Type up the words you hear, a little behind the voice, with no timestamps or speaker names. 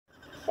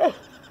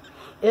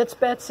It's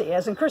Betsy,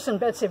 as in Chris and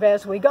Betsy of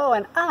As We Go,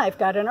 and I've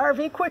got an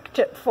RV quick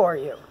tip for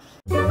you.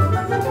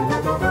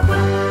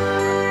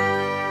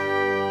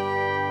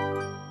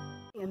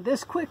 And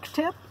this quick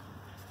tip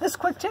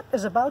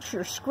is about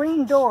your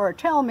screen door.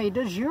 Tell me,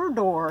 does your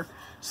door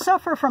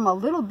suffer from a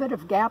little bit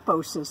of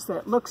gaposis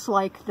that looks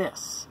like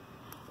this?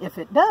 If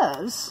it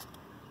does,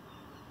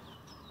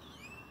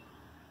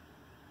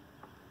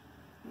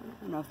 I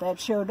don't know if that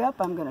showed up.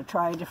 I'm going to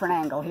try a different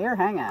angle here.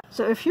 Hang on.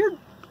 So if your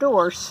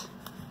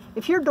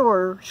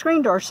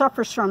screen door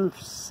suffers from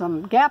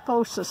some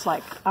gaposis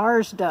like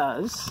ours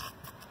does,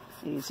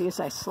 you see as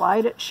I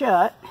slide it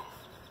shut,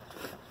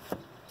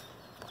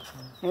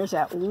 there's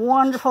that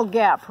wonderful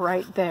gap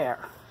right there.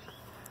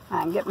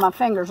 I can get my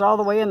fingers all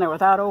the way in there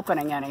without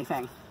opening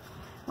anything.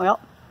 Well,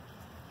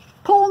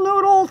 Pool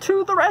Noodle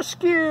to the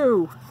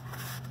rescue!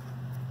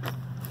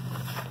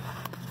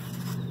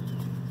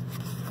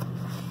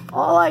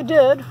 All I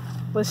did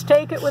was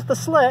take it with the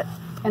slit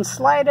and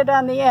slide it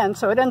on the end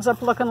so it ends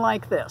up looking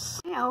like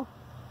this. Now,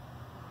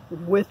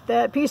 with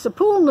that piece of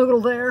pool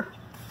noodle there,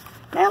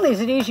 not only is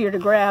it easier to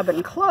grab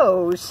and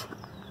close,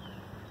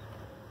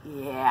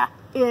 yeah,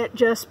 it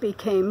just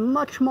became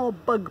much more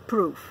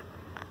bug-proof.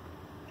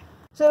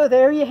 So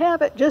there you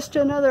have it, just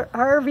another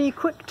RV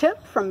quick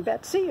tip from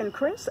Betsy and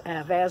Chris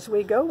of As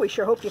We Go. We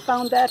sure hope you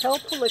found that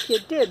helpful. If you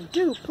did,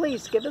 do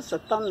please give us a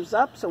thumbs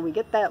up so we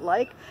get that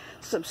like.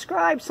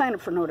 Subscribe, sign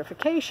up for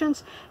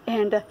notifications,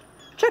 and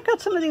check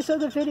out some of these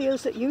other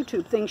videos at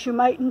YouTube, things you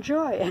might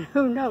enjoy. And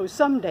who knows,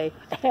 someday,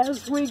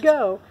 as we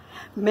go,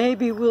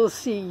 maybe we'll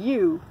see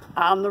you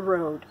on the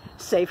road.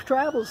 Safe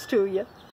travels to you.